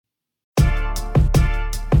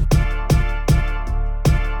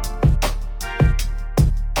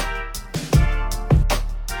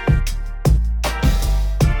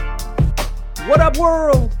up,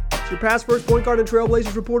 world? It's your past first point guard and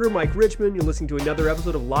Trailblazers reporter, Mike Richmond. You're listening to another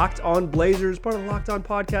episode of Locked On Blazers, part of the Locked On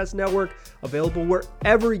Podcast Network, available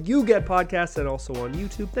wherever you get podcasts and also on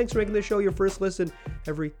YouTube. Thanks for making this show your first listen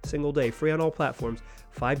every single day, free on all platforms,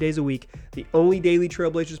 5 days a week. The only daily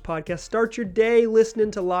Trailblazers podcast. Start your day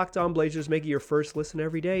listening to Locked On Blazers. Make it your first listen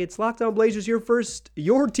every day. It's Locked On Blazers,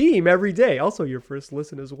 your team every day. Also your first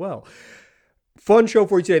listen as well. Fun show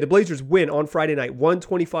for you today. The Blazers win on Friday night,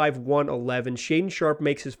 125-111. Shaedon Sharpe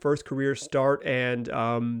makes his first career start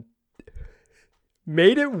and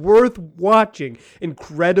made it worth watching.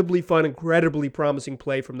 Incredibly fun, incredibly promising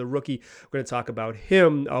play from the rookie. We're going to talk about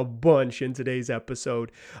him a bunch in today's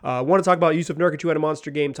episode. I want to talk about Jusuf Nurkic, who had a monster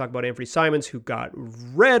game. Talk about Anfernee Simons, who got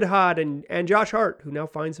red hot, and Josh Hart, who now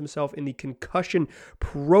finds himself in the concussion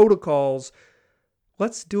protocols.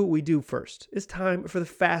 Let's do what we do first. It's time for the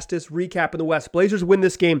fastest recap in the West. Blazers win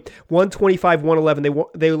this game 125-111.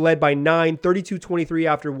 They led by 9, 32-23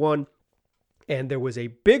 after one. And there was a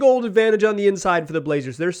big old advantage on the inside for the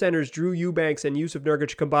Blazers. Their centers, Drew Eubanks and Jusuf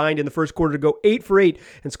Nurkic, combined in the first quarter to go 8 for 8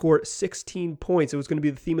 and score 16 points. It was going to be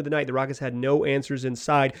the theme of the night. The Rockets had no answers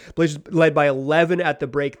inside. Blazers led by 11 at the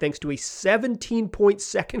break thanks to a 17-point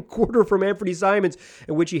second quarter from Anfernee Simons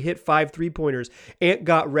in which he hit 5 3-pointers. Ant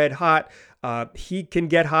got red hot. He can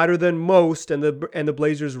get hotter than most, and the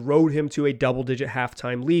Blazers rode him to a double-digit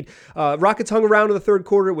halftime lead. Rockets hung around in the third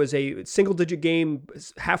quarter. It was a single-digit game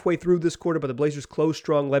halfway through this quarter, but the Blazers closed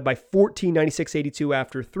strong, led by 14, 96-82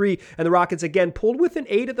 after 3, and the Rockets again pulled with an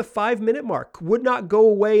 8 at the 5-minute mark. Would not go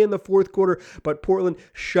away in the fourth quarter, but Portland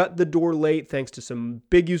shut the door late thanks to some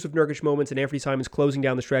big Jusuf Nurkic moments and Anfernee Simons closing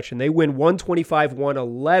down the stretch, and they win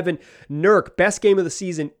 125-111. Nurk, best game of the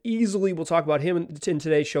season, easily. We'll talk about him in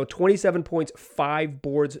today's show. 27 points, 5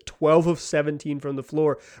 boards, 12 of 17 from the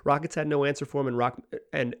floor. Rockets had no answer for him,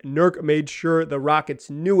 and Nurk made sure the Rockets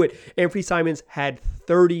knew it. Anfernee Simons had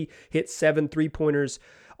 30, hit 7 3-pointers,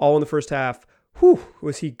 all in the first half. Whew,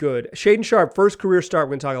 was he good. Shaedon Sharpe, first career start.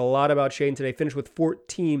 We're going to talk a lot about Shaedon today. Finished with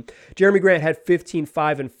 14. Jeremy Grant had 15,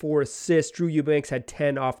 5, and 4 assists. Drew Eubanks had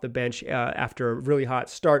 10 off the bench after a really hot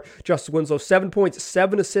start. Justice Winslow, 7 points,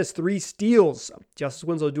 7 assists, 3 steals. Justice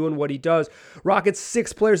Winslow doing what he does. Rockets,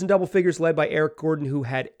 6 players in double figures, led by Eric Gordon, who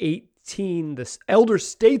had 18. The elder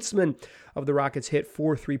statesman of the Rockets hit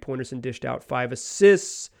 4 3-pointers and dished out 5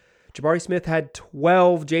 assists. Jabari Smith had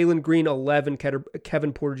 12, Jalen Green 11,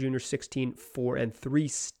 Kevin Porter Jr. 16, 4, and 3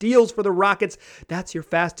 steals for the Rockets. That's your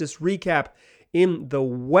fastest recap in the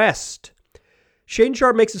West. Shaedon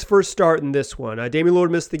Sharpe makes his first start in this one. Damian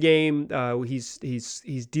Lillard missed the game. He's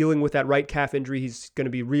dealing with that right calf injury. He's going to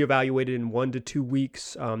be reevaluated in 1 to 2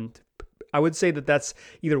 weeks. I would say that that's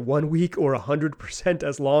either 1 week or 100%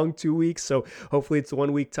 as long, 2 weeks. So hopefully it's a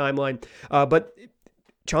 1 week timeline. But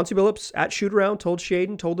Chauncey Billups at shoot-around told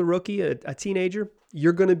Shaedon, told the rookie, a teenager,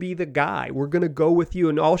 you're going to be the guy. We're going to go with you.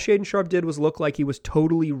 And all Shaedon Sharpe did was look like he was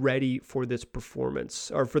totally ready for this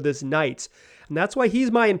performance, or for this night. And that's why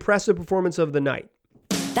he's my impressive performance of the night.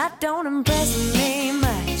 That don't impress me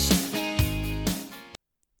much.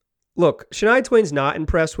 Look, Shania Twain's not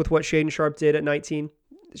impressed with what Shaedon Sharpe did at 19.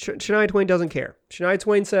 Shania Twain doesn't care. Shania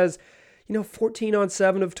Twain says, 14 on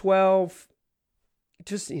 7 of 12,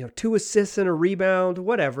 just, 2 assists and a rebound,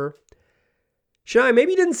 whatever. Shania,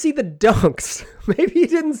 maybe you didn't see the dunks. Maybe you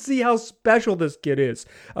didn't see how special this kid is.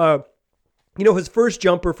 His first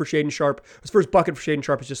jumper for Shaedon Sharpe, his first bucket for Shaedon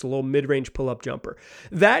Sharpe is just a little mid-range pull-up jumper.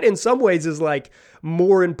 That, in some ways, is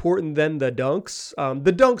more important than the dunks.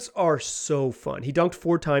 The dunks are so fun. He dunked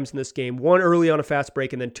 4 times in this game, 1 early on a fast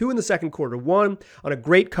break, and then 2 in the second quarter. 1 on a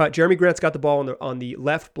great cut. Jeremy Grant's got the ball on the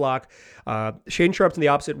left block. Shaedon Sharpe's in the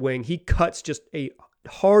opposite wing. He cuts just a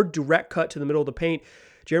hard, direct cut to the middle of the paint.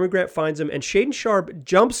 Jeremy Grant finds him, and Shaedon Sharpe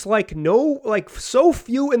jumps like so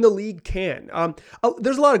few in the league can.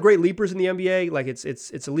 There's a lot of great leapers in the NBA.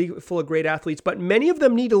 It's a league full of great athletes, but many of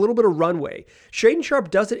them need a little bit of runway. Shaedon Sharpe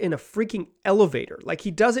does it in a freaking elevator. He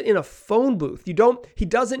does it in a phone booth. He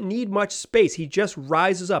doesn't need much space. He just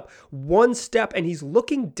rises up 1 step, and he's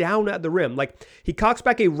looking down at the rim. He cocks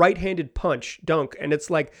back a right-handed dunk, and it's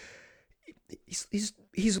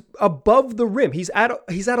he's above the rim. He's at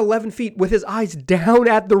 11 feet with his eyes down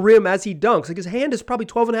at the rim as he dunks. His hand is probably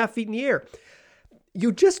 12 and a half feet in the air.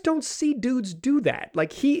 You just don't see dudes do that.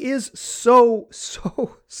 He is so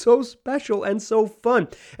special and so fun.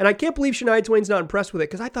 And I can't believe Shania Twain's not impressed with it,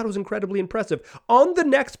 because I thought it was incredibly impressive. On the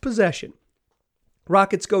next possession,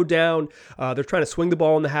 Rockets go down. They're trying to swing the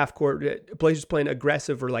ball in the half court. Blazers playing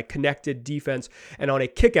aggressive or like connected defense. And on a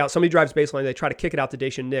kick out, somebody drives baseline. They try to kick it out to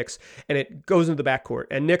Daishen Nix, and it goes into the backcourt.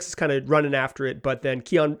 And Nix is kind of running after it, but then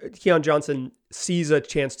Keon Johnson sees a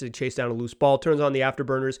chance to chase down a loose ball, turns on the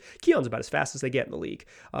afterburners. Keon's about as fast as they get in the league.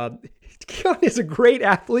 Keon is a great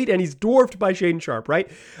athlete, and he's dwarfed by Shaedon Sharpe, right?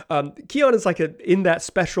 Keon is like in that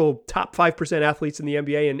special top 5% athletes in the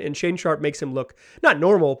NBA, and Shaedon Sharpe makes him look not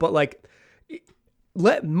normal, but like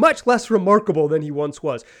much less remarkable than he once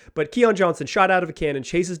was. But Keon Johnson, shot out of a cannon,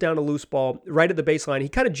 chases down a loose ball right at the baseline. He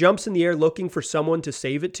kind of jumps in the air looking for someone to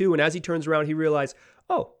save it to, and as he turns around, he realizes,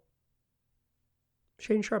 oh,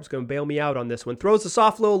 Shaedon Sharpe's going to bail me out on this one. Throws a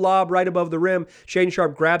soft little lob right above the rim. Shaedon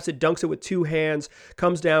Sharpe grabs it, dunks it with two hands,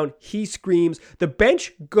 comes down, he screams. The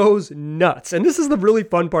bench goes nuts. And this is the really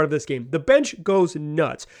fun part of this game. The bench goes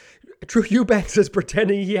nuts. Drew Eubanks is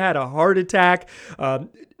pretending he had a heart attack.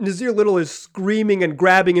 Nasir Little is screaming and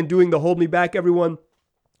grabbing and doing the hold me back, everyone.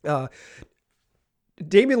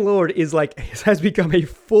 Damian Lillard has become a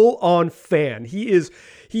full-on fan. He is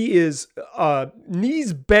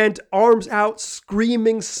knees bent, arms out,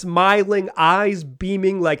 screaming, smiling, eyes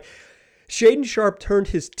beaming. Like Shaedon Sharpe turned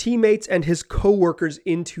his teammates and his coworkers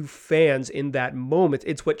into fans in that moment.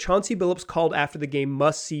 It's what Chauncey Billups called after the game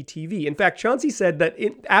must-see TV. In fact, Chauncey said that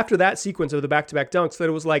after that sequence of the back-to-back dunks, that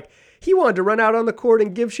it was like he wanted to run out on the court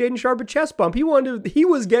and give Shaedon Sharpe a chest bump. He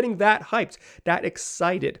was getting that hyped, that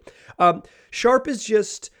excited. Sharpe is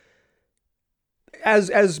just, as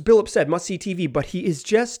Billups said, must-see TV, but he is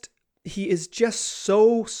just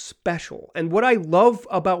so special. And what I love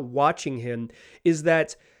about watching him is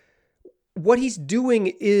that what he's doing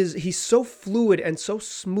is he's so fluid and so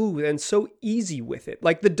smooth and so easy with it.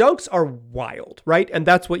 Like the dunks are wild, right? And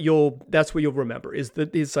that's what you'll remember is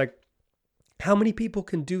like how many people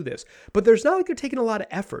can do this. But there's not like they're taking a lot of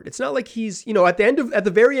effort. It's not like he's, at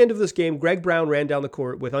the very end of this game, Greg Brown ran down the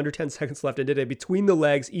court with under 10 seconds left and did a between the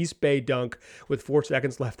legs East Bay dunk with 4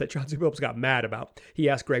 seconds left that Chauncey Billups got mad about. He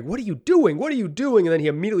asked Greg, "What are you doing? What are you doing?" And then he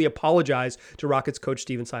immediately apologized to Rockets coach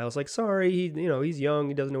Stephen Silas, like, "Sorry, he's young,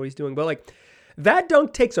 he doesn't know what he's doing." But like that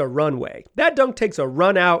dunk takes a runway. That dunk takes a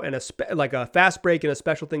run out and a fast break and a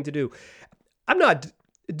special thing to do. I'm not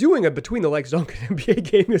doing a between the legs dunk in an NBA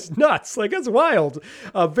game is nuts. Like that's wild.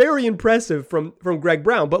 Very impressive from Greg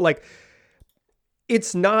Brown, but like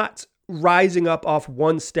it's not rising up off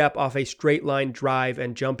one step off a straight line drive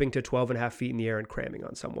and jumping to 12 and a half feet in the air and cramming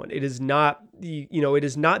on someone. It is not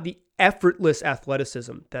the effortless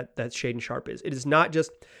athleticism that Shaedon Sharpe is. It is not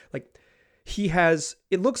just like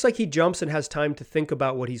it looks like he jumps and has time to think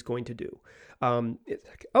about what he's going to do. It's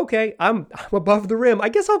like, okay, I'm above the rim. I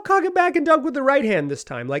guess I'll cock it back and dunk with the right hand this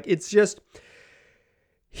time. Like it's just,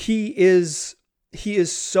 he is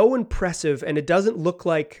so impressive, and it's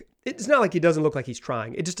not like he doesn't look like he's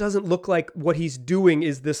trying. It just doesn't look like what he's doing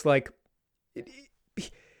is this like,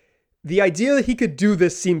 the idea that he could do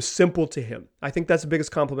this seems simple to him. I think that's the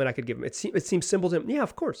biggest compliment I could give him. It seems simple to him. Yeah,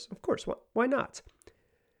 of course. Why not?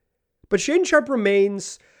 But Shaedon Sharpe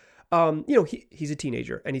remains, he's a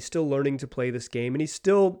teenager and he's still learning to play this game, and he's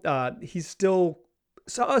still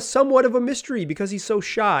somewhat of a mystery because he's so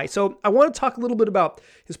shy. So I want to talk a little bit about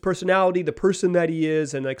his personality, the person that he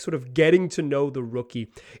is, and like sort of getting to know the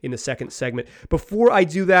rookie in the second segment. Before I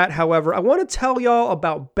do that, however, I want to tell y'all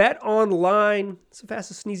about Bet Online. It's the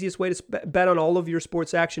fastest and easiest way to bet on all of your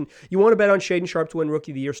sports action. You want to bet on Shaedon Sharpe to win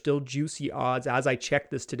Rookie of the Year, still juicy odds as I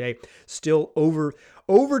checked this today, still over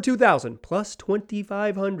 2,000 plus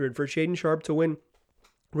 2,500 for Shaedon Sharpe to win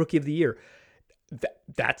Rookie of the Year.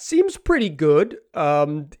 That seems pretty good.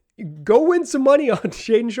 Go win some money on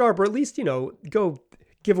Shaedon Sharpe, or at least, go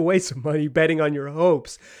give away some money betting on your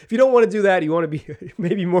hopes. If you don't want to do that, you want to be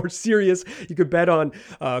maybe more serious, you could bet on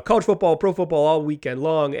college football, pro football all weekend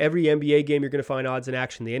long. Every NBA game, you're going to find odds in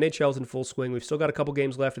action. The NHL's in full swing. We've still got a couple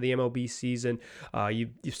games left of the MLB season. You're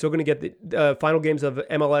still going to get the final games of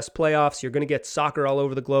MLS playoffs. You're going to get soccer all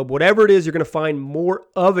over the globe. Whatever it is, you're going to find more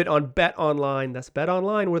of it on Bet Online. That's Bet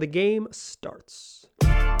Online, where the game starts.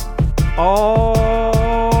 All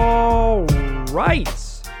right.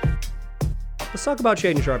 Let's talk about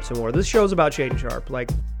Shaedon Sharpe some more. This show's about Shaedon Sharpe. Like,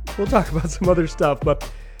 we'll talk about some other stuff, but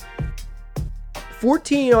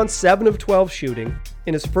 14 on 7 of 12 shooting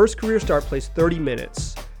in his first career start, plays 30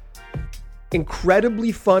 minutes.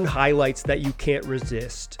 Incredibly fun highlights that you can't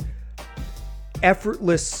resist.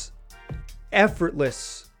 Effortless,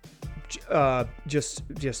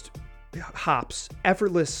 just hops.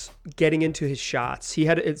 Effortless getting into his shots. He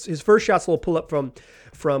had his first shot's a little pull up from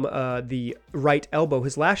the right elbow.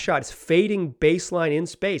 His last shot is fading baseline in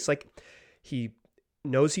space. Like he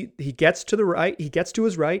knows he gets to the right. He gets to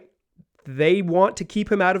his right, They want to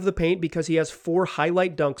keep him out of the paint because he has 4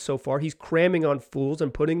 highlight dunks so far. He's cramming on fools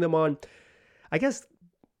and putting them on, I guess,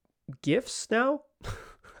 GIFs now?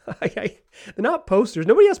 They're not posters.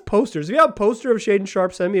 Nobody has posters. If you have a poster of Shaedon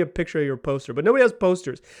Sharpe, send me a picture of your poster. But nobody has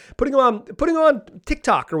posters. Putting them on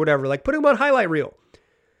TikTok or whatever, like putting them on highlight reel.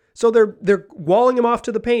 So they're walling him off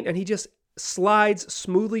to the paint, and he just slides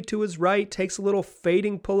smoothly to his right, takes a little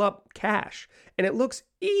fading pull-up cash, and it looks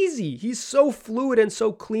easy. He's so fluid and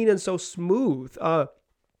so clean and so smooth. A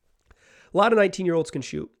lot of 19-year-olds can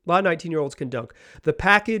shoot. A lot of 19-year-olds can dunk. The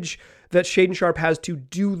package that Shaedon Sharpe has to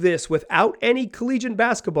do this without any collegiate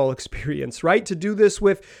basketball experience, right? To do this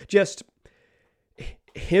with just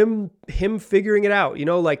him figuring it out.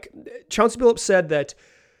 Like Chauncey Billups said that,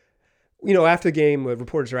 after the game,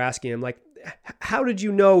 reporters are asking him, like, how did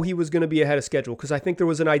you know he was going to be ahead of schedule? Because I think there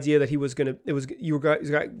was an idea that you were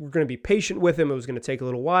going to be patient with him. It was going to take a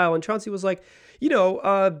little while. And Chauncey was like,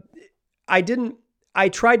 I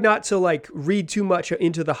tried not to like read too much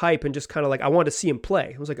into the hype and just kind of like, I wanted to see him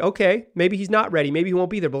play. I was like, okay, maybe he's not ready. Maybe he won't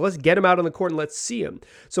be there, but let's get him out on the court and let's see him.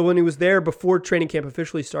 So when he was there before training camp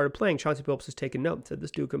officially started playing, Chauncey Billups has taken note and said, this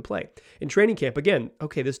dude can play. In training camp, again,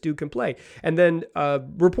 okay, this dude can play. And then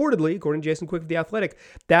reportedly, according to Jason Quick of The Athletic,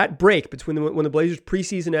 that break between when the Blazers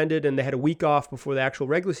preseason ended and they had a week off before the actual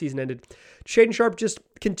regular season ended, Shaedon Sharpe just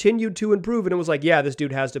continued to improve. And it was like, yeah, this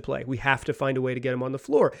dude has to play. We have to find a way to get him on the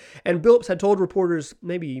floor. And Billups had told reporters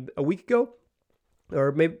maybe a week ago,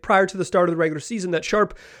 or maybe prior to the start of the regular season, that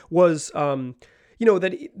Sharpe was,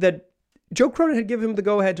 that Joe Cronin had given him the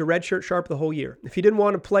go-ahead to redshirt Sharpe the whole year. If he didn't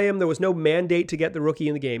want to play him, there was no mandate to get the rookie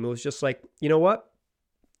in the game. It was just like, you know what?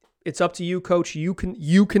 It's up to you, coach. You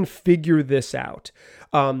can figure this out.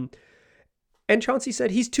 And Chauncey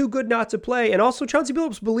said he's too good not to play. And also Chauncey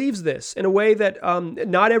Billups believes this in a way that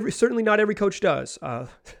certainly not every coach does.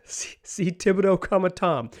 See Thibodeau,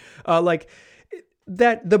 Tom.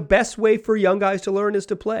 That the best way for young guys to learn is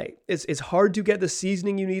to play. It's hard to get the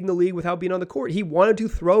seasoning you need in the league without being on the court. He wanted to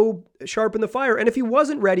throw Sharpe in the fire. And if he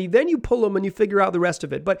wasn't ready, then you pull him and you figure out the rest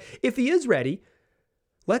of it. But if he is ready,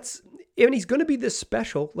 and he's going to be this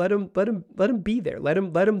special, let him be there. Let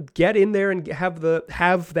him get in there and have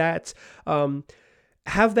that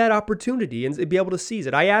opportunity and be able to seize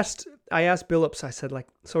it. I asked Billups, I said, like,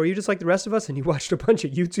 so are you just like the rest of us and you watched a bunch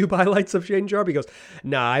of YouTube highlights of Shaedon Sharpe? He goes,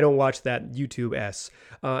 nah, I don't watch that YouTube S.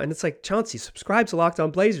 And it's like, Chauncey, subscribe to Locked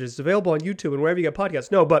On Blazers. It's available on YouTube and wherever you get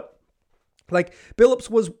podcasts. No, but like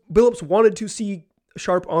Billups wanted to see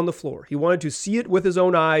Sharpe on the floor. He wanted to see it with his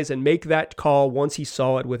own eyes and make that call once he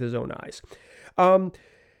saw it with his own eyes.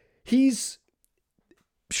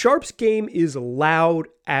 Sharpe's game is loud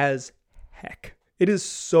as heck. It is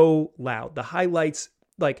so loud. The highlights,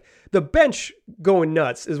 like the bench going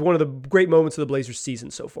nuts, is one of the great moments of the Blazers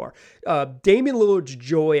season so far. Damian Lillard's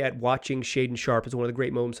joy at watching Shaedon Sharpe is one of the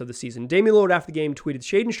great moments of the season. Damian Lillard after the game tweeted,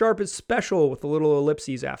 Shaedon Sharpe is special, with a little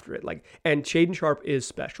ellipses after it. And Shaedon Sharpe is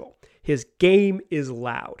special. His game is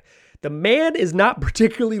loud. The man is not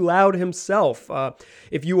particularly loud himself.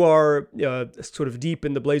 If you are sort of deep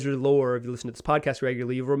in the Blazers lore, if you listen to this podcast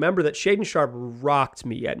regularly, you remember that Shaedon Sharpe rocked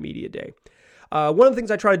me at Media Day. One of the things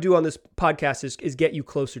I try to do on this podcast is get you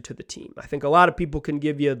closer to the team. I think a lot of people can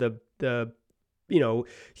give you the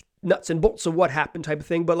nuts and bolts of what happened type of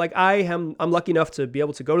thing, but like I'm lucky enough to be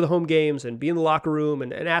able to go to the home games and be in the locker room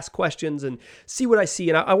and ask questions and see what I see,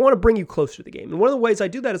 and I want to bring you closer to the game. And one of the ways I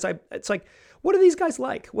do that is it's like, what are these guys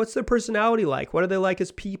like? What's their personality like? What are they like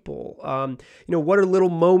as people? What are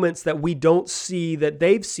little moments that we don't see that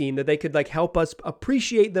they've seen that they could like help us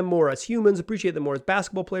appreciate them more as humans, appreciate them more as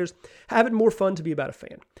basketball players, have it more fun to be about a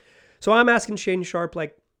fan. So I'm asking Shaedon Sharpe,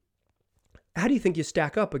 like, how do you think you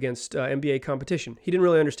stack up against NBA competition? He didn't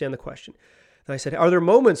really understand the question. And I said, are there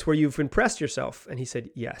moments where you've impressed yourself? And he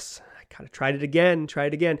said, yes. I kind of tried it again.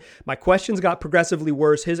 My questions got progressively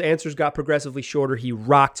worse. His answers got progressively shorter. He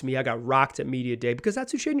rocked me. I got rocked at Media Day because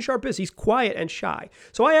that's who Shaedon Sharpe is. He's quiet and shy.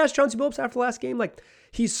 So I asked Chauncey Billups after the last game, like,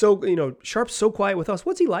 he's so, Sharpe's so quiet with us.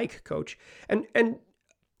 What's he like, coach? And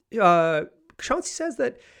Chauncey says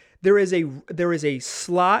that there is a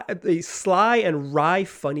sly and wry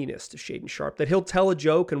funniness to Shaedon Sharpe, that he'll tell a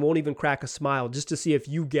joke and won't even crack a smile just to see if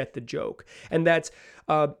you get the joke. And that's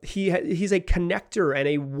he's a connector and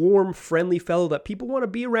a warm, friendly fellow that people want to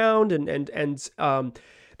be around, and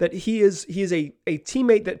that he is a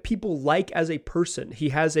teammate that people like as a person. He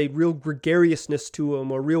has a real gregariousness to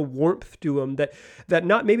him, a real warmth to him that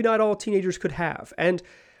maybe not all teenagers could have. And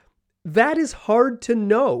that is hard to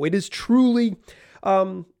know. It is truly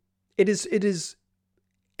It is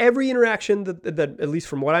every interaction that at least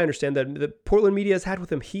from what I understand, that the Portland media has had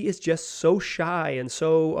with him, he is just so shy and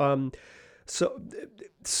so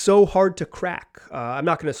so hard to crack. I'm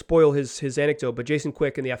not going to spoil his anecdote, but Jason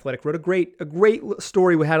Quick in The Athletic wrote a great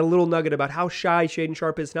story. We had a little nugget about how shy Shaedon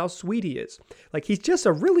Sharpe is and how sweet he is. Like, he's just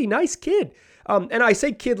a really nice kid. And I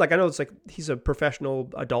say kid, like, I know it's like he's a professional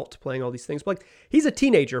adult playing all these things, but like, he's a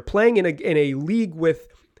teenager playing in a league with,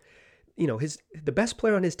 the best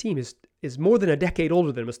player on his team is more than a decade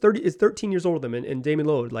older than him. Is 13 years older than him, and Damian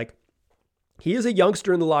Lillard. Like, he is a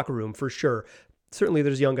youngster in the locker room for sure. Certainly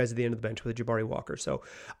there's young guys at the end of the bench with Jabari Walker. So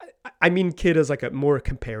I mean kid as like a more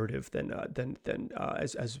comparative than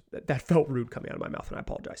as that felt rude coming out of my mouth, and I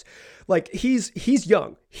apologize. Like, he's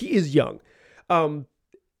young. He is young.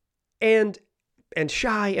 And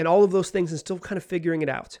shy and all of those things and still kind of figuring it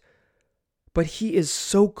out. But he is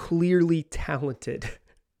so clearly talented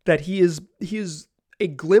that he is a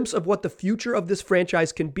glimpse of what the future of this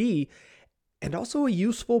franchise can be, and also a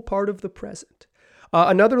useful part of the present.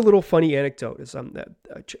 Another little funny anecdote is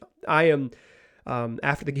I am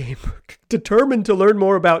after the game determined to learn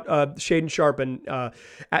more about Shaedon Sharpe, and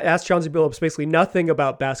asked Chauncey Billups basically nothing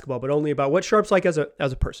about basketball, but only about what Sharpe's like as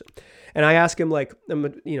a person. And I ask him, like,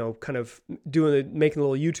 I'm kind of making a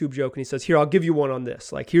little YouTube joke, and he says, "Here, I'll give you one on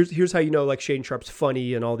this. Like, here's how you know, like, Shaedon Sharpe's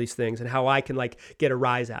funny and all these things, and how I can like get a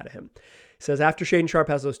rise out of him." He says, after Shaedon Sharpe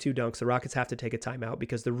has those 2 dunks, the Rockets have to take a timeout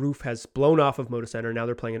because the roof has blown off of Moda Center. Now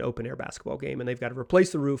they're playing an open air basketball game, and they've got to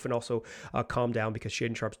replace the roof and also calm down because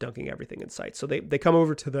Shaedon Sharpe's dunking everything in sight. So they come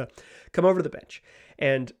over to the bench,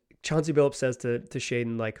 and Chauncey Billups says to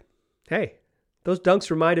Shaedon, like, "Hey, those dunks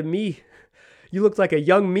reminded me. You looked like a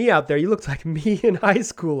young me out there. You looked like me in high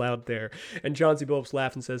school out there." And Chauncey Billups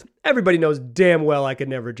laughs and says, "Everybody knows damn well I could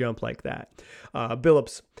never jump like that."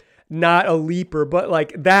 Billups, not a leaper, but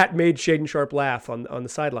like that made Shaedon Sharpe laugh on the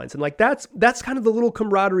sidelines. And like, that's kind of the little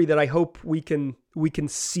camaraderie that I hope we can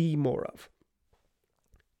see more of.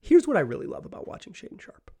 Here's what I really love about watching Shaedon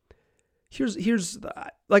Sharpe. Here's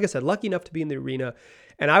like I said, lucky enough to be in the arena,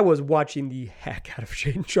 and I was watching the heck out of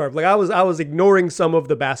Shaedon Sharpe. Like, I was ignoring some of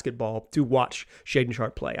the basketball to watch Shaedon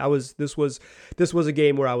Sharpe play. This was a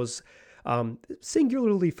game where I was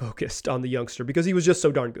singularly focused on the youngster because he was just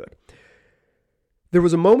so darn good. There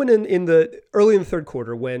was a moment early in the third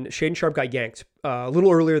quarter when Shaedon Sharpe got yanked a little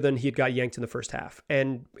earlier than he had got yanked in the first half,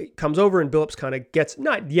 and it comes over, and Billups kind of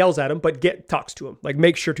not yells at him, but talks to him, like,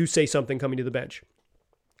 make sure to say something coming to the bench.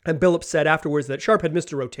 And Billups said afterwards that Sharpe had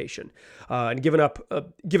missed a rotation and given up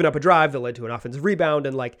a drive that led to an offensive rebound,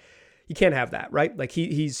 and like, you can't have that, right? Like, he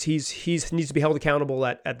needs to be held accountable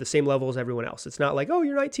at the same level as everyone else. It's not like, oh,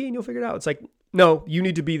 you're 19, you'll figure it out. It's like, no, you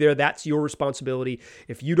need to be there. That's your responsibility.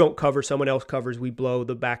 If you don't cover, someone else covers. We blow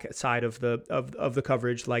the back side of the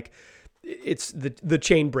coverage. Like, it's the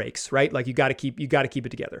chain breaks, right? Like, you got to keep it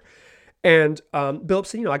together. And Billups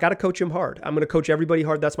said, I got to coach him hard. I'm going to coach everybody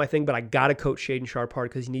hard. That's my thing. But I got to coach Shaedon Sharpe hard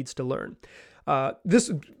because he needs to learn.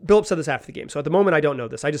 Billups said this after the game. So at the moment, I don't know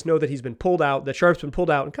this. I just know that he's been pulled out, that Sharpe's been pulled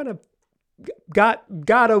out and kind of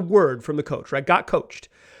got a word from the coach, right? Got coached.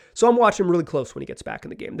 So I'm watching him really close when he gets back in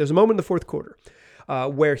the game. There's a moment in the fourth quarter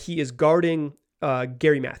where he is guarding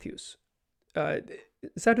Gary Matthews.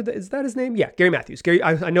 Is that his name? Yeah, Gary Matthews. Gary,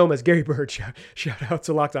 I know him as Gary Bird. Shout out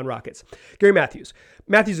to Locked On Rockets. Gary Matthews.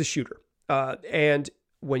 Matthews is a shooter. And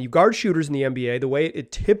when you guard shooters in the NBA, the way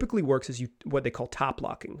it typically works is what they call top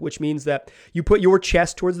locking, which means that you put your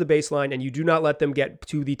chest towards the baseline and you do not let them get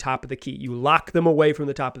to the top of the key. You lock them away from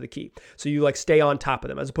the top of the key. So you like stay on top of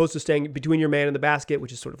them as opposed to staying between your man and the basket,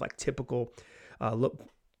 which is sort of like typical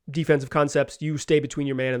defensive concepts. You stay between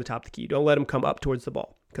your man and the top of the key. You don't let them come up towards the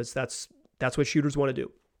ball because that's what shooters want to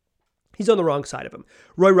do. He's on the wrong side of him.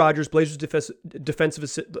 Roy Rogers, Blazers defensive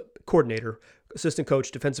assistant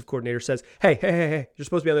coach, defensive coordinator, says, hey, you're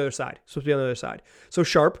supposed to be on the other side. So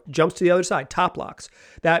Sharpe jumps to the other side, top locks.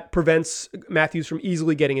 That prevents Matthews from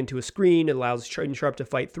easily getting into a screen. It allows Shaedon Sharpe to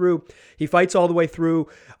fight through. He fights all the way through.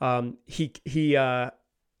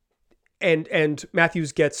 And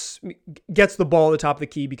Matthews gets the ball at the top of the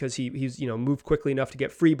key because he's moved quickly enough to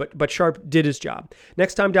get free, but Sharpe did his job.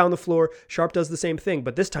 Next time down the floor, Sharpe does the same thing,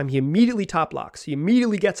 but this time he immediately top locks. He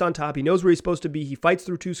immediately gets on top. He knows where he's supposed to be. He fights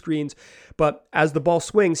through 2 screens, but as the ball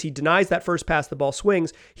swings, he denies that first pass. The ball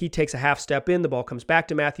swings. He takes a half step in. The ball comes back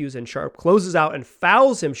to Matthews, and Sharpe closes out and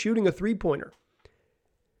fouls him shooting a 3-pointer.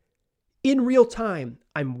 In real time,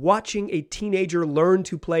 I'm watching a teenager learn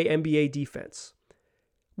to play NBA defense.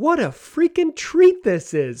 What a freaking treat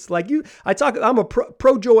this is. I'm a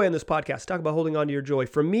pro joy on this podcast. Talk about holding on to your joy.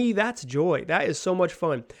 For me, that's joy. That is so much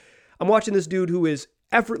fun. I'm watching this dude who is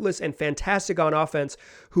effortless and fantastic on offense,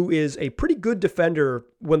 who is a pretty good defender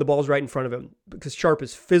when the ball's right in front of him because Sharpe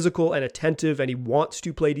is physical and attentive and he wants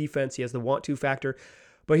to play defense. He has the want to factor.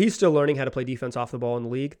 but he's still learning how to play defense off the ball in the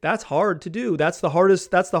league. That's hard to do. That's the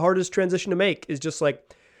hardest transition to make, is just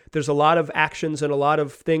like, there's a lot of actions and a lot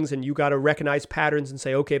of things, and you got to recognize patterns and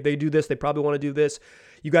say, okay, if they do this, they probably want to do this.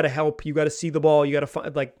 You got to help. You got to see the ball. You got to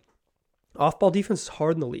find, like, off-ball defense is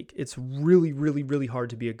hard in the league. It's really, really, really hard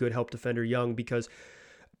to be a good help defender young, because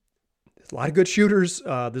there's a lot of good shooters.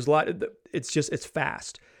 There's a lot. It's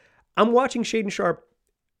fast. I'm watching Shaedon Sharpe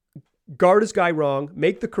guard his guy wrong,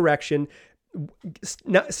 make the correction,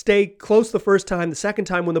 stay close the first time. The second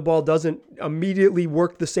time, when the ball doesn't immediately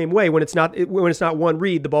work the same way, when it's not one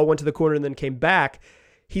read, the ball went to the corner and then came back,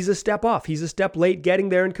 he's a step off. He's a step late getting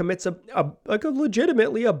there and commits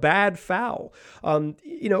legitimately a bad foul.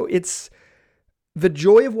 It's the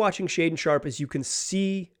joy of watching Shaedon Sharpe is you can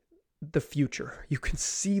see the future. You can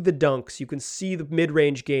see the dunks. You can see the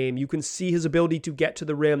mid-range game. You can see his ability to get to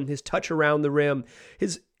the rim, his touch around the rim,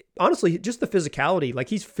 honestly, just the physicality. Like,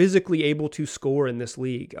 he's physically able to score in this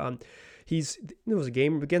league. There was a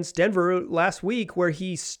game against Denver last week where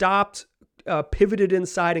he stopped, pivoted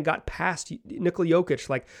inside, and got past Nikola Jokic,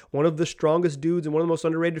 like one of the strongest dudes and one of the most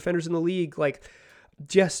underrated defenders in the league.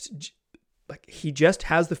 He just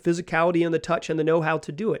has the physicality and the touch and the know-how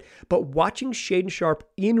to do it. But watching Shaedon Sharpe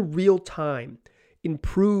in real time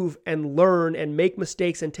improve and learn and make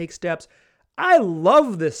mistakes and take steps, I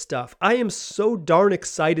love this stuff. I am so darn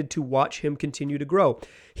excited to watch him continue to grow.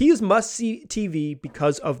 He is must-see TV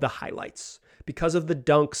because of the highlights, because of the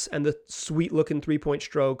dunks and the sweet-looking three-point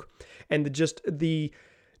stroke, and the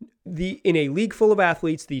in a league full of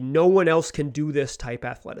athletes, the no one else can do this type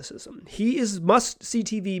athleticism. He is must-see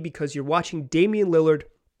TV because you're watching Damian Lillard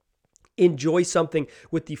enjoy something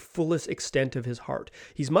with the fullest extent of his heart.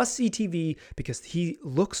 He's must-see TV because he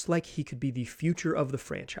looks like he could be the future of the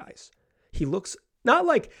franchise. He looks not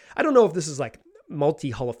like, I don't know if this is like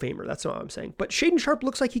multi-Hall of Famer, that's not what I'm saying, but Shaedon Sharpe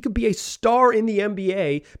looks like he could be a star in the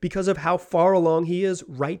NBA because of how far along he is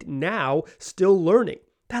right now, still learning.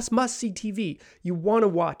 That's must-see TV. You want to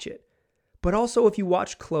watch it. But also, if you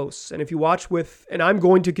watch close, and if you watch with, and I'm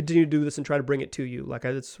going to continue to do this and try to bring it to you, like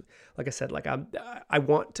I said, I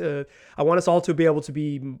want us all to be able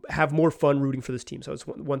to have more fun rooting for this team. So it's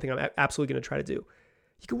one thing I'm absolutely going to try to do.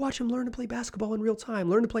 You can watch him learn to play basketball in real time,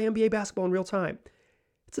 learn to play NBA basketball in real time.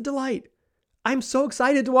 It's a delight. I'm so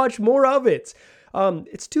excited to watch more of it.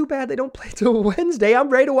 It's too bad they don't play till Wednesday. I'm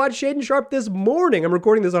ready to watch Shaedon Sharpe this morning. I'm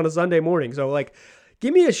recording this on a Sunday morning, so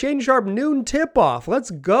give me a Shaedon Sharpe noon tip-off.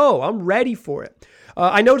 Let's go. I'm ready for it.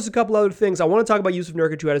 I noticed a couple other things. I want to talk about Jusuf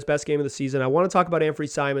Nurkic, who had his best game of the season. I want to talk about Anfernee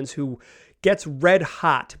Simons, who gets red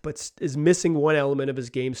hot, but is missing one element of his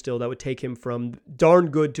game still that would take him from darn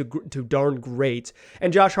good to darn great.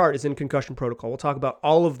 And Josh Hart is in concussion protocol. We'll talk about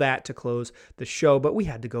all of that to close the show, but we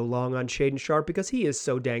had to go long on Shaedon Sharpe because he is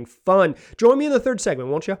so dang fun. Join me in the third segment,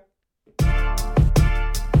 won't you?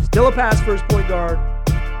 Still a pass first point guard.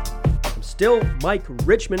 I'm still Mike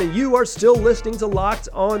Richmond, and you are still listening to Locked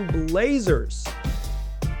On Blazers.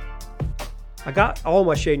 I got all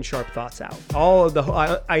my Shaedon Sharpe thoughts out.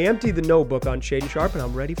 I emptied the notebook on Shaedon Sharpe, and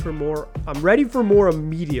I'm ready for more. I'm ready for more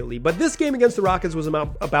immediately. But this game against the Rockets was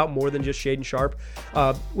about more than just Shaedon Sharpe.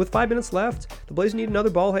 With 5 minutes left, the Blazers need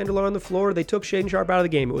another ball handler on the floor. They took Shaedon Sharpe out of the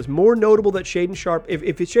game. It was more notable that Shaedon Sharpe, if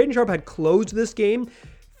Shaedon Sharpe had closed this game,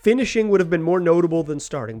 finishing would have been more notable than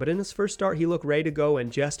starting. But in his first start, he looked ready to go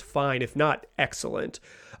and just fine, if not excellent.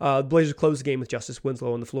 The Blazers closed the game with Justice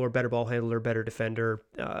Winslow on the floor, better ball handler, better defender.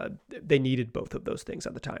 They needed both of those things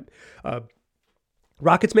at the time.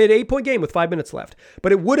 Rockets made an 8-point game with 5 minutes left,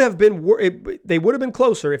 but it would have been they would have been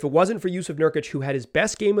closer if it wasn't for Jusuf Nurkic, who had his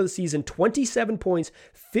best game of the season, 27 points,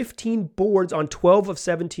 15 boards on 12 of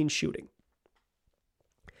 17 shooting.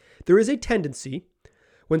 There is a tendency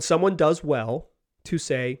when someone does well to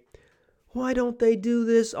say, why don't they do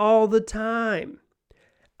this all the time?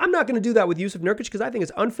 I'm not going to do that with Jusuf Nurkic because I think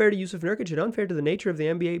it's unfair to Jusuf Nurkic and unfair to the nature of the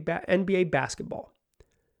NBA basketball.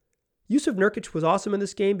 Jusuf Nurkic was awesome in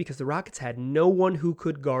this game because the Rockets had no one who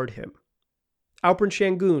could guard him. Alperen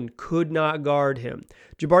Sengun could not guard him.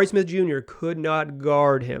 Jabari Smith Jr. could not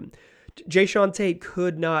guard him. Jae'Sean Tate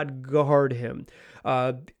could not guard him.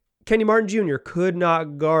 Kenyon Martin Jr. could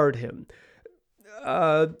not guard him.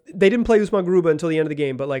 They didn't play Usman Garuba until the end of the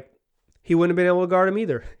game, but he wouldn't have been able to guard him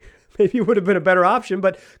either. Maybe it would have been a better option,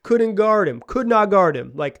 but couldn't guard him. Could not guard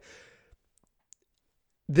him.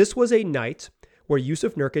 This was a night where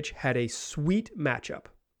Jusuf Nurkic had a sweet matchup.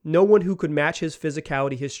 No one who could match his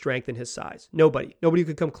physicality, his strength, and his size. Nobody. Nobody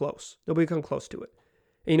could come close. Nobody could come close to it.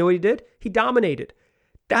 And you know what he did? He dominated.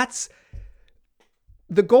 The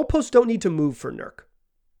goalposts don't need to move for Nurk.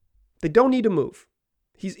 They don't need to move.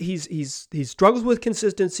 he struggles with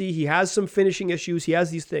consistency. He has some finishing issues. He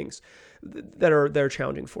has these things that are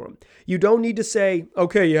challenging for him. You don't need to say,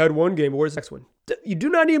 okay, you had one game, but where's the next one? You do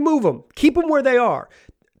not need to move them. Keep them where they are.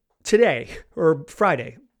 Today, or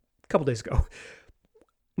Friday, a couple days ago,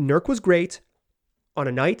 Nurk was great on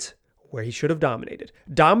a night where he should have dominated.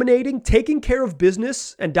 Dominating, taking care of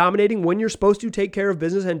business, and dominating when you're supposed to take care of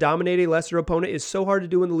business and dominate a lesser opponent is so hard to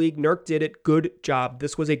do in the league. Nurk did it. Good job.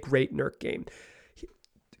 This was a great Nurk game.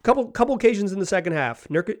 Couple occasions in the second half,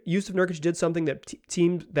 Jusuf Nurkic did something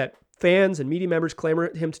that fans and media members clamor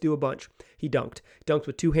at him to do a bunch. He dunked. Dunked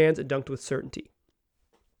with two hands and dunked with certainty.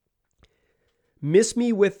 Miss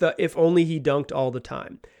me with the if only he dunked all the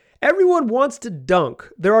time. Everyone wants to dunk.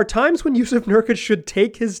 There are times when Jusuf Nurkic should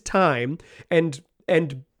take his time and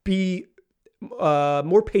be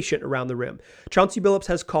more patient around the rim. Chauncey Billups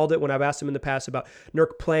has called it when I've asked him in the past about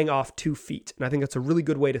Nurk playing off 2 feet. And I think that's a really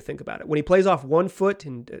good way to think about it. When he plays off 1 foot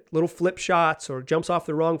and little flip shots or jumps off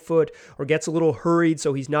the wrong foot or gets a little hurried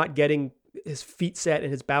so he's not getting his feet set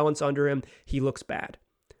and his balance under him, he looks bad.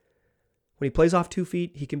 When he plays off 2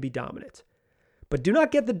 feet, he can be dominant. But do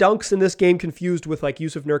not get the dunks in this game confused with like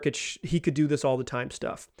Jusuf Nurkic, he could do this all the time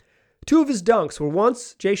stuff. 2 of his dunks were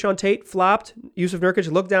once Jae'Sean Tate flopped. Jusuf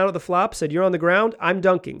Nurkic looked down at the flop, said, "You're on the ground, I'm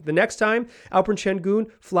dunking." The next time, Alperen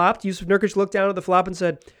Şengün flopped. Jusuf Nurkic looked down at the flop and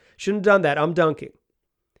said, "Shouldn't have done that, I'm dunking."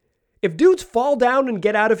 If dudes fall down and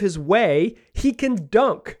get out of his way, he can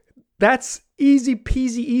dunk. That's easy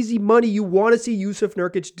peasy, easy money. You want to see Jusuf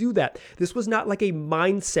Nurkic do that. This was not like a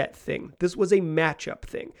mindset thing. This was a matchup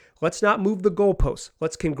thing. Let's not move the goalposts.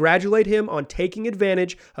 Let's congratulate him on taking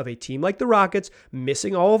advantage of a team like the Rockets,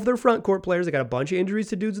 missing all of their front court players. They got a bunch of injuries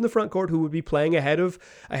to dudes in the front court who would be playing ahead of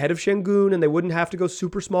Şengün, and they wouldn't have to go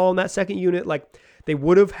super small in that second unit. Like they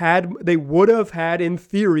would have had in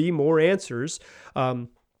theory more answers.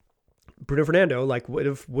 Bruno Fernando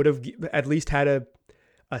would have at least had a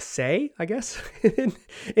say, I guess,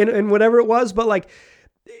 in whatever it was. But like,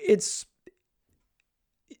 it's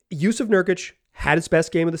Jusuf Nurkic had his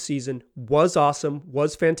best game of the season, was awesome,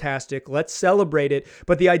 was fantastic. Let's celebrate it.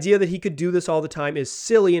 But the idea that he could do this all the time is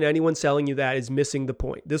silly, and anyone selling you that is missing the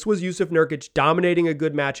point. This was Jusuf Nurkic dominating a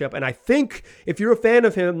good matchup. And I think if you're a fan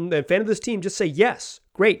of him, a fan of this team, just say, yes,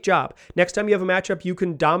 great job. Next time you have a matchup you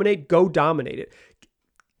can dominate, go dominate it.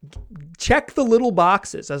 Check the little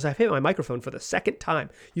boxes. As I've hit my microphone for the second time,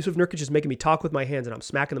 Jusuf Nurkic is making me talk with my hands and I'm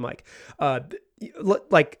smacking the mic.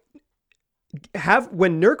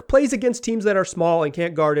 When Nurk plays against teams that are small and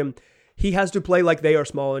can't guard him, he has to play like they are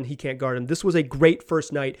small and he can't guard him. This was a great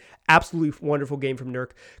first night. Absolutely wonderful game from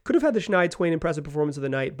Nurk. Could have had the Shania Twain impressive performance of the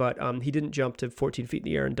night, but he didn't jump to 14 feet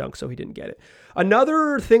in the air and dunk, so he didn't get it.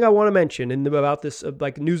 Another thing I want to mention about this,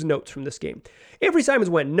 news notes from this game. Avery Simons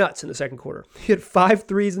went nuts in the second quarter. He had 5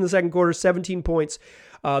 threes in the second quarter, 17 points.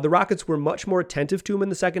 The Rockets were much more attentive to him in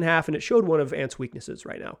the second half, and it showed one of Ant's weaknesses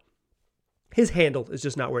right now. His handle is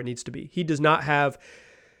just not where it needs to be. He does not have...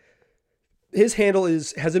 His handle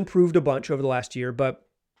has improved a bunch over the last year, but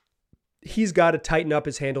he's got to tighten up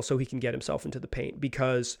his handle so he can get himself into the paint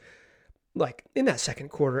because, like, in that second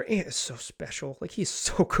quarter, Ant is so special. Like, he's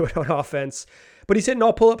so good on offense, but he's hitting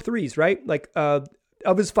all pull-up threes, right? Like, of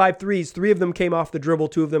his 5 threes, 3 of them came off the dribble,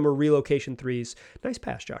 2 of them were relocation threes. Nice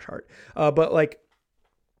pass, Josh Hart. But, like,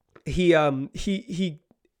 he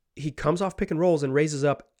comes off pick and rolls and raises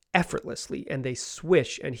up effortlessly, and they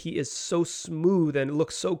swish, and he is so smooth and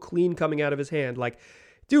looks so clean coming out of his hand. Like,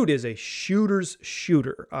 dude is a shooter's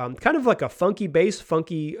shooter. Kind of like a funky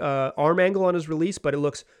arm angle on his release, but it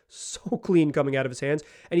looks so clean coming out of his hands,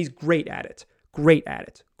 and he's great at it.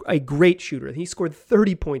 A great shooter. He scored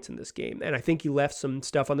 30 points in this game, and I think he left some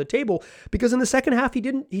stuff on the table because in the second half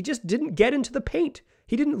he just didn't get into the paint.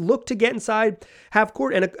 He didn't look to get inside half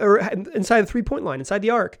court or inside the 3-point line, inside the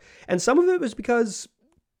arc. And some of it was because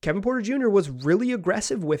Kevin Porter Jr. was really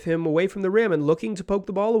aggressive with him away from the rim and looking to poke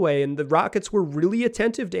the ball away. And the Rockets were really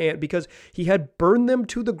attentive to Ant because he had burned them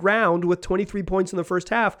to the ground with 23 points in the first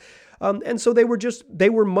half. And so they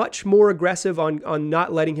were much more aggressive on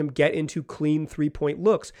not letting him get into clean 3-point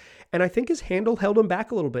looks. And I think his handle held him back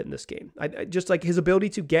a little bit in this game. Just like his ability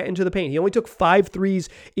to get into the paint. He only took 5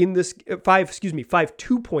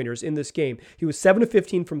 2-pointers in this game. He was 7 of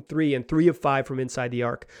 15 from 3 and 3 of 5 from inside the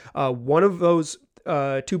arc. One of those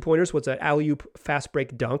 2-pointers was an alley-oop fast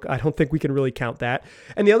break dunk. I don't think we can really count that.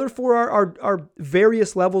 And the other 4 are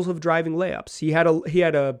various levels of driving layups. He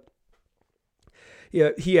had a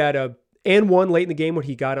and one late in the game when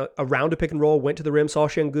he got around a pick and roll, went to the rim, saw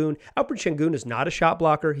Şengün. Alperen Şengün is not a shot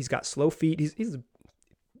blocker. He's got slow feet. He's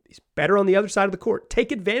better on the other side of the court.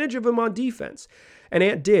 Take advantage of him on defense. And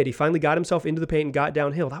Ant did. He finally got himself into the paint and got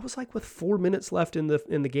downhill. That was like with 4 minutes left in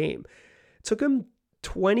the game. It took him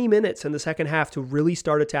 20 minutes in the second half to really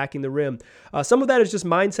start attacking the rim. Some of that is just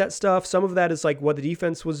mindset stuff. Some of that is like what the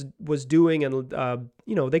defense was doing. And,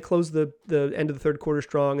 they closed the end of the third quarter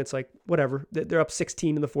strong. It's like, whatever. They're up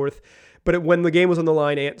 16 in the fourth. But when the game was on the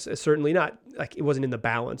line, Ant certainly not, like it wasn't in the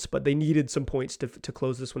balance, but they needed some points to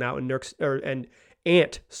close this one out. And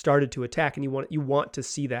Ant started to attack, and you want to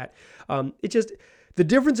see that. The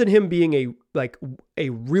difference in him being a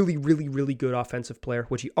really, really, really good offensive player,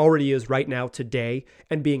 which he already is right now today,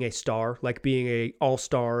 and being a star, like being a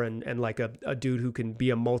all-star and like a dude who can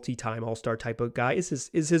be a multi-time all-star type of guy, is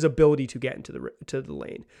his ability to get into the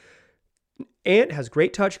lane. Ant has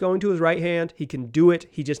great touch going to his right hand. He can do it.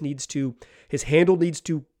 He just his handle needs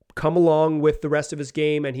to come along with the rest of his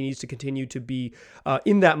game, and he needs to continue to be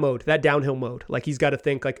in that mode, that downhill mode. Like he's got to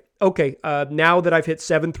think like, okay, now that I've hit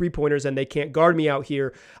 7 3-pointers and they can't guard me out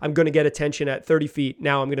here, I'm going to get attention at 30 feet.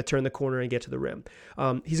 Now I'm going to turn the corner and get to the rim.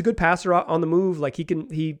 He's a good passer on the move. Like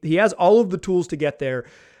he has all of the tools to get there,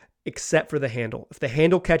 except for the handle. If the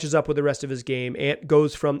handle catches up with the rest of his game, Ant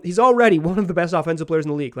goes from, he's already one of the best offensive players in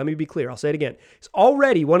the league. Let me be clear. I'll say it again. He's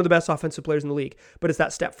already one of the best offensive players in the league, but it's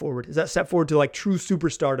that step forward. Is that step forward to like true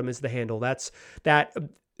superstardom is the handle.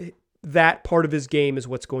 That part of his game is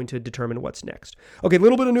what's going to determine what's next. Okay, a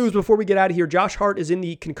little bit of news before we get out of here. Josh Hart is in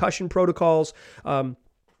the concussion protocols. With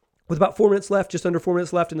about 4 minutes left, just under 4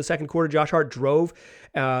 minutes left in the second quarter, Josh Hart drove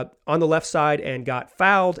on the left side and got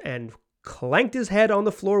fouled and clanked his head on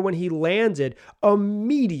the floor when he landed.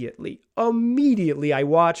 Immediately, I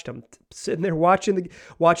watched him sitting there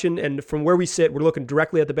watching, and from where we sit, we're looking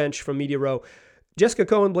directly at the bench from Media Row. Jessica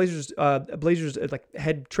Cohen, Blazers like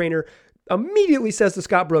head trainer, immediately says to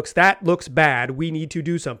Scott Brooks, "That looks bad. We need to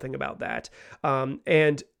do something about that."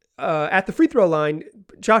 At the free throw line,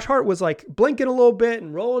 Josh Hart was like blinking a little bit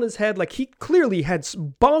and rolling his head, like he clearly had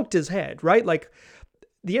bonked his head, right? Like,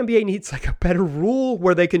 the NBA needs like a better rule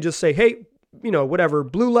where they can just say, hey, whatever,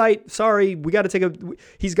 blue light, sorry,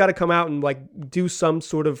 he's got to come out and like do some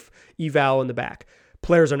sort of eval in the back.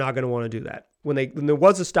 Players are not going to want to do that. When there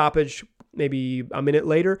was a stoppage, maybe a minute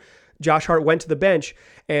later, Josh Hart went to the bench,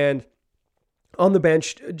 and on the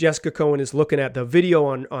bench, Jessica Cohen is looking at the video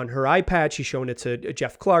on her iPad. She's showing it to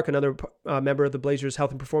Jeff Clark, another member of the Blazers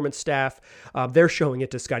health and performance staff. They're showing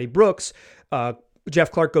it to Scotty Brooks.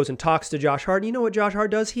 Jeff Clark goes and talks to Josh Hart. And you know what Josh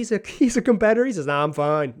Hart does? He's a competitor. He says, "Nah, I'm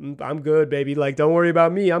fine. I'm good, baby. Like, don't worry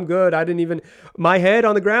about me. I'm good. My head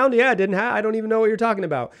on the ground. Yeah, I don't even know what you're talking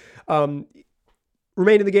about."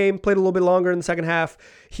 Remained in the game, played a little bit longer in the second half.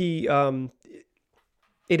 It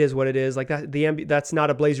is what it is. Like that, that's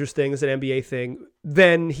not a Blazers thing. It's an NBA thing.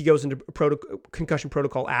 Then he goes into concussion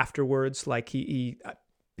protocol afterwards. Like he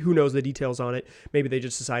who knows the details on it? Maybe they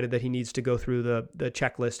just decided that he needs to go through the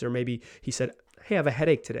checklist, or maybe he said, "Hey, I have a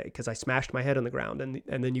headache today because I smashed my head on the ground,"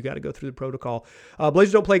 and then you got to go through the protocol.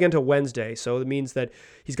 Blazers don't play again until Wednesday, so it means that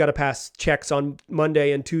he's got to pass checks on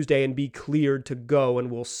Monday and Tuesday and be cleared to go, and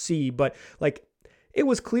we'll see. But like, it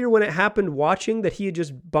was clear when it happened watching that he had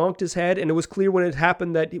just bonked his head, and it was clear when it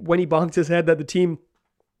happened that when he bonked his head that the team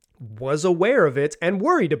was aware of it and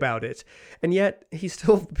worried about it, and yet he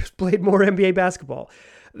still played more NBA basketball.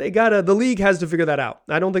 The league has to figure that out.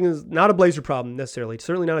 I don't think it's not a Blazer problem necessarily.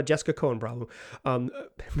 Certainly not a Jessica Cohen problem.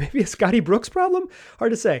 Maybe a Scotty Brooks problem.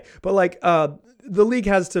 Hard to say. But like, the league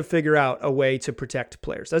has to figure out a way to protect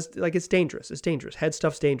players. It's dangerous. It's dangerous. Head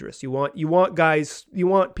stuff's dangerous. You want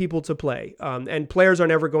people to play. And players are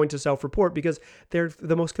never going to self-report because they're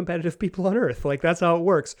the most competitive people on earth. Like, that's how it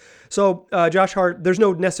works. So Josh Hart, there's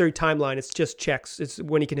no necessary timeline. It's just checks. It's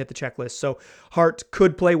when he can hit the checklist. So Hart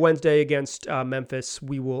could play Wednesday against Memphis.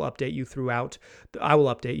 I will update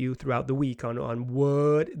you throughout the week on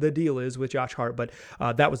what the deal is with Josh Hart. But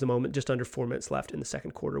that was the moment, just under 4 minutes left in the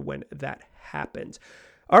second quarter when that happened.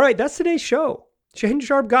 All right, that's today's show. Shaedon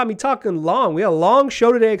Sharpe got me talking long. We had a long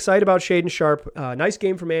show today. Excited about Shaedon Sharpe. Nice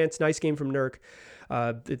game from Ants. Nice game from Nurk.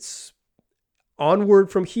 It's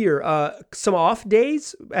onward from here. Some off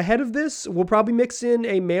days ahead of this. We'll probably mix in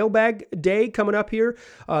a mailbag day coming up here.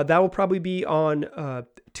 That will probably be on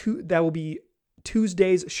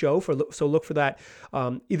Tuesday's show, so look for that.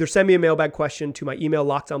 Either send me a mailbag question to my email,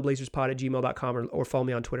 lockedonblazerspod@gmail.com, or follow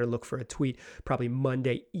me on Twitter. Look for a tweet. Probably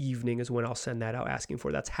Monday evening is when I'll send that out asking for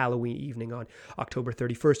it. That's Halloween evening on October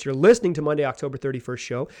 31st. You're listening to Monday, October 31st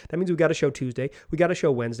show. That means we got a show Tuesday. We got a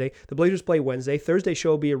show Wednesday. The Blazers play Wednesday. Thursday show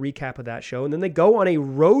will be a recap of that show. And then they go on a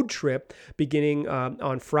road trip beginning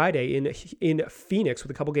on Friday in Phoenix with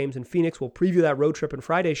a couple games in Phoenix. We'll preview that road trip and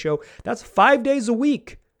Friday show. That's 5 days a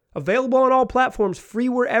week Available on all platforms, free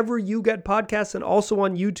wherever you get podcasts, and also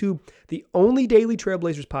on YouTube, the only daily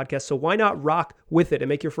Trailblazers podcast. So why not rock with it and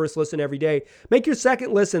make your first listen every day? Make your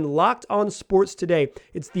second listen Locked On Sports Today.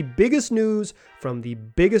 It's the biggest news from the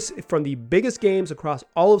biggest games across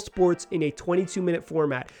all of sports in a 22-minute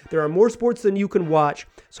format. There are more sports than you can watch.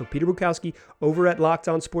 So Peter Bukowski over at Locked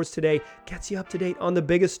On Sports Today gets you up to date on the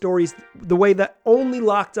biggest stories the way that only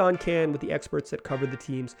Locked On can, with the experts that cover the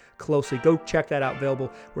teams closely. Go check that out,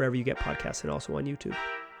 available wherever you get podcasts and also on YouTube.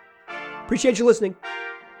 Appreciate you listening.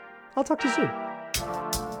 I'll talk to you soon.